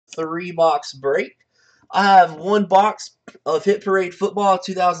3-box break. I have 1 box of Hit Parade Football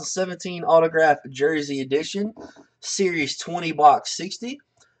 2017 Autograph Jersey Edition, Series 20 Box 60.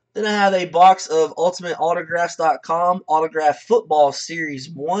 Then I have a box of UltimateAutographs.com Autograph Football Series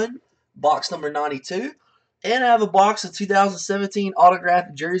 1, box number 92. And I have a box of 2017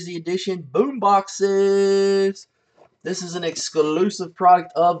 Autograph Jersey Edition BoomBoxes. This is an exclusive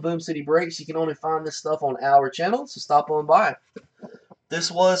product of Boom City Breaks. You can only find this stuff on our channel, so stop on by. This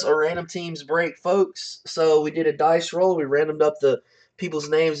was a random teams break, folks. So we did a dice roll. We randomed up the people's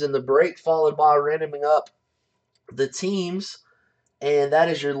names in the break, followed by randoming up the teams. And that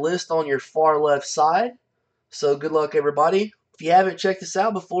is your list on your far left side. So good luck, everybody. If you haven't checked us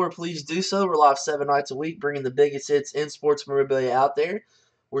out before, please do so. We're live 7 nights a week, bringing the biggest hits in sports memorabilia out there.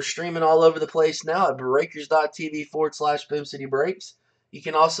 We're streaming all over the place now at breakers.tv/Boom City Breaks. You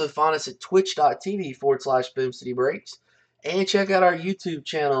can also find us at twitch.tv/Boom City Breaks. And check out our YouTube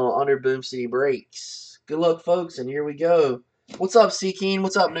channel under Boom City Breaks. Good luck, folks, and here we go. What's up, C-Keen?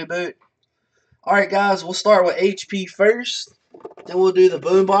 What's up, New Boot? Alright, guys, we'll start with HP first. Then we'll do the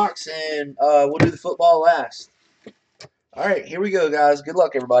BoomBox, and we'll do the football last. Alright, here we go, guys. Good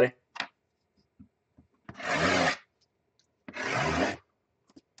luck, everybody.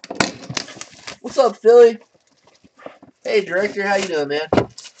 What's up, Philly? Hey, Director, how you doing, man?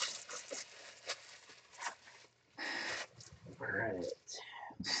 Alright,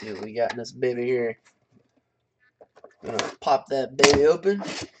 let's see what we got in this baby here. I'm gonna pop that baby open.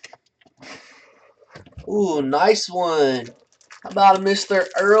 Ooh, nice one. How about a Mr.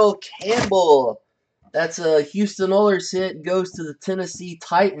 Earl Campbell? That's a Houston Oilers hit. Goes to the Tennessee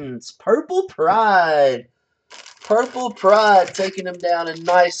Titans. Purple Pride. Purple Pride taking them down. A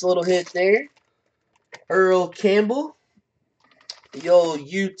nice little hit there. Earl Campbell. The old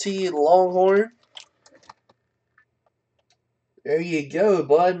UT Longhorn. There you go,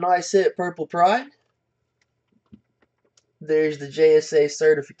 bud. Nice hit, Purple Pride. There's the JSA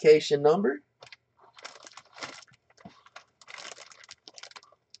certification number.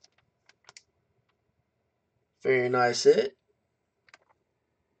 Very nice hit.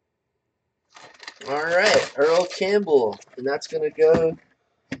 Alright, Earl Campbell. And that's going to go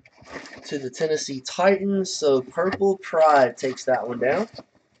to the Tennessee Titans. So Purple Pride takes that one down.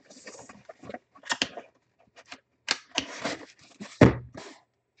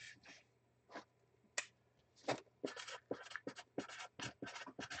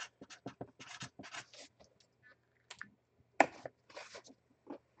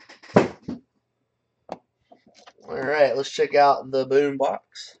 Alright, let's check out the BoomBox.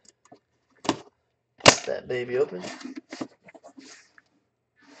 Get that baby open.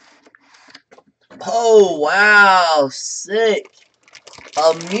 Oh, wow. Sick.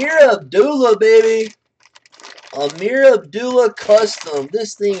 Ameer Abdullah, baby. Ameer Abdullah Custom.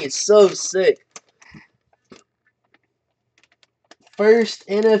 This thing is so sick. First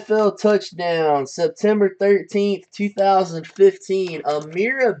NFL touchdown, September 13th, 2015.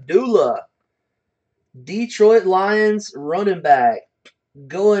 Ameer Abdullah. Detroit Lions running back.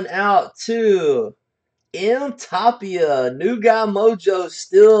 Going out to M. Tapia. New guy Mojo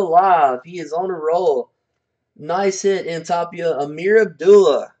still alive. He is on a roll. Nice hit, M. Tapia. Ameer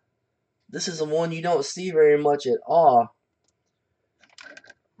Abdullah. This is the one you don't see very much at all.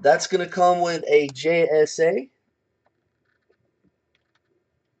 That's going to come with a JSA.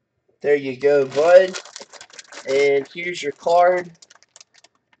 There you go, bud. And here's your card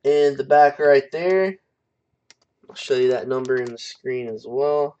in the back right there. I'll show you that number in the screen as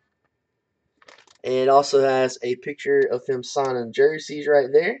well. And it also has a picture of him signing jerseys right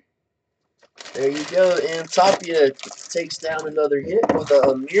there. There you go. And Tapia takes down another hit with a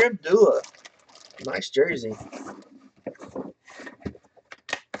Ameer Abdullah. Nice jersey.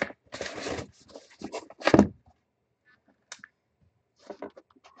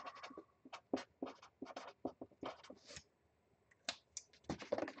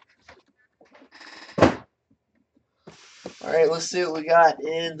 Alright, let's see what we got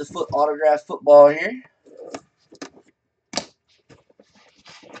in the autograph football here.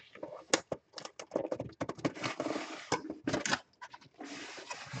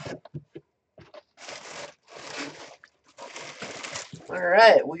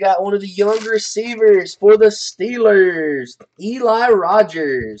 Alright, we got one of the young receivers for the Steelers. Eli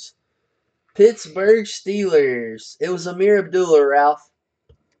Rogers. Pittsburgh Steelers. It was Ameer Abdullah, Ralph.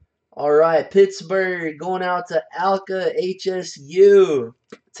 Alright, Pittsburgh going out to Alka HSU.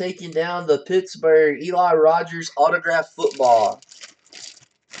 Taking down the Pittsburgh Eli Rogers autograph football.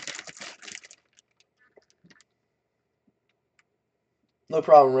 No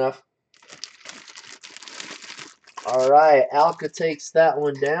problem, Ralph. All right, Alka takes that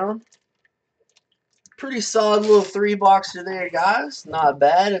one down. Pretty solid little 3-boxer there, guys. Not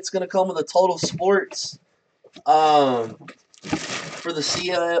bad. It's going to come with a Total Sports for the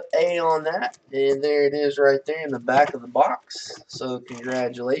CA on that. And there it is right there in the back of the box. So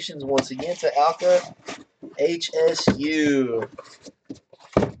congratulations once again to Alka HSU.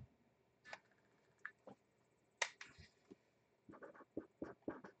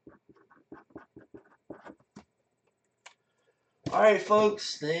 All right,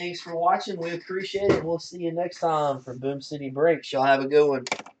 folks. Thanks for watching. We appreciate it. We'll see you next time for Boom City Breaks. Y'all have a good one.